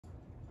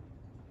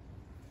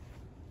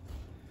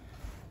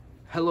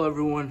Hello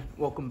everyone,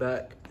 welcome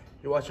back.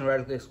 You're watching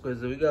Radically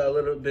Exquisite. We got a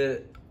little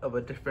bit of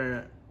a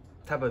different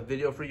type of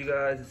video for you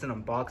guys. It's an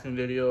unboxing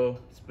video.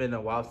 It's been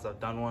a while since I've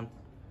done one.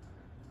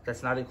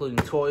 That's not including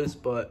toys,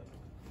 but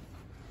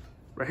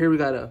right here we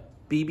got a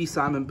BB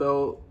Simon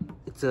belt.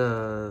 It's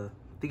I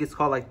think it's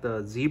called like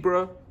the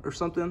Zebra or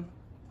something.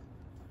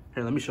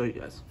 Here, let me show you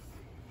guys.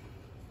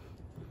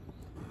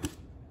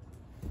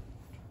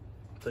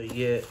 So you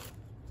get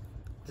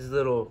this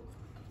little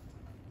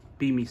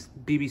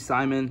BB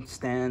Simon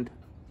stand.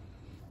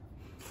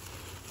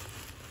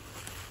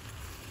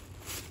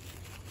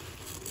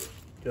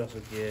 You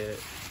also get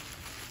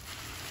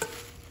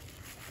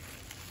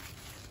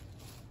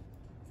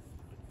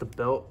the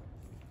belt,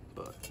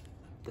 but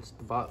this is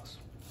the box.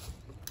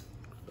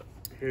 But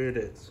here it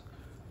is.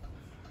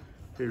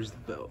 Here's the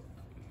belt.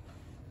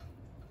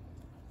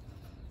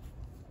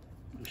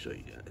 Let me show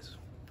you guys.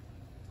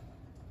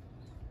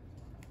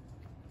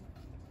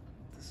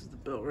 This is the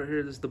belt right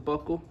here. This is the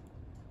buckle.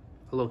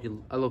 I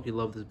low-key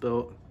love this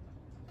belt.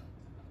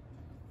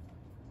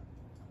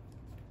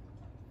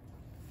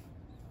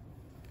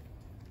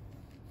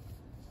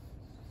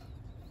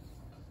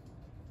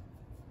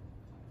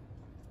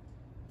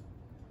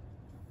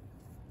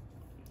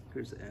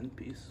 Here's the end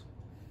piece.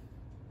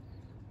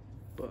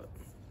 But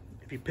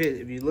if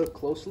you look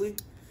closely,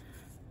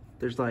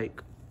 there's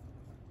like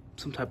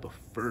some type of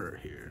fur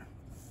here.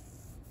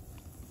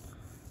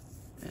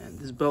 And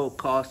this belt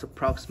costs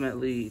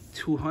approximately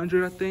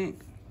 $200, I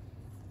think.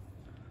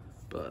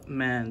 But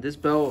man, this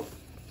belt,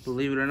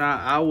 believe it or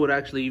not, I would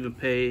actually even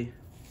pay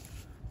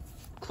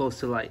close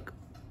to like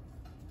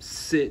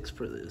 $6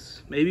 for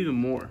this, maybe even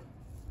more.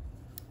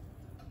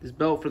 This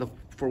belt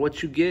for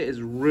what you get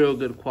is real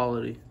good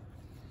quality.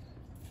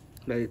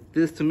 Like,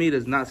 this to me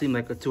does not seem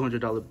like a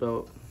 $200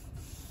 belt.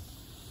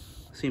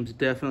 Seems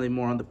definitely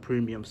more on the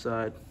premium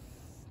side.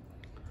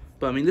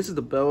 But I mean, this is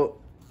the belt.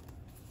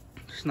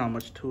 There's not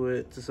much to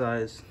it. It's a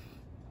size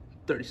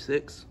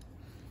 36.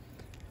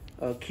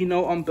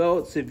 Keynote on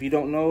belts, if you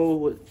don't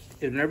know,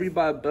 whenever you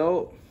buy a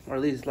belt, or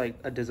at least like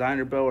a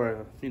designer belt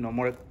or a,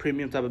 more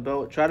premium type of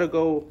belt, try to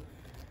go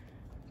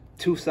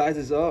 2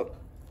 sizes up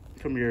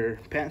from your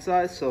pant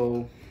size.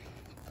 So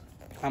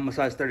I'm a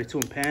size 32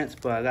 in pants,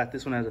 but I got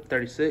this one as a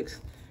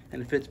 36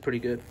 and it fits pretty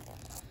good.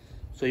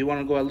 So you want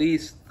to go at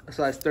least a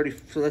size 30.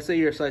 So let's say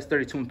you're a size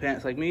 32 in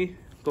pants like me,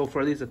 go for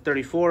at least a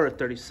 34 or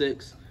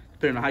 36,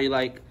 depending on how you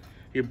like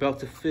your belt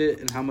to fit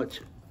and how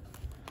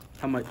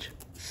much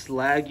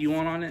slag you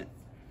want on it.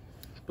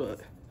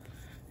 But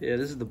yeah,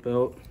 this is the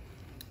belt.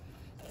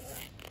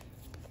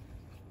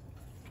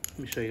 Let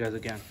me show you guys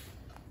again.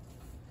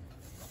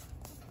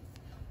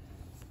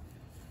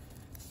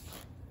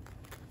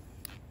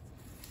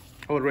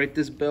 I would rate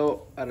this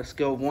belt at a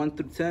scale of 1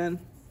 through 10,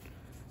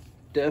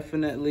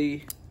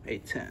 definitely a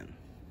 10.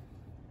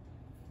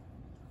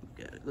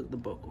 Look at it, look at the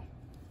buckle.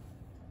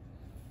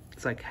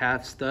 It's like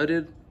half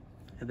studded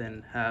and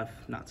then half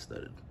not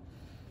studded.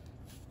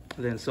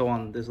 And then so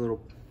on this little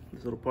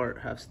part,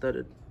 half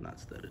studded, not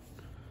studded.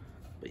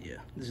 But yeah,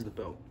 this is the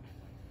belt.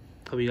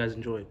 Hope you guys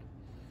enjoyed.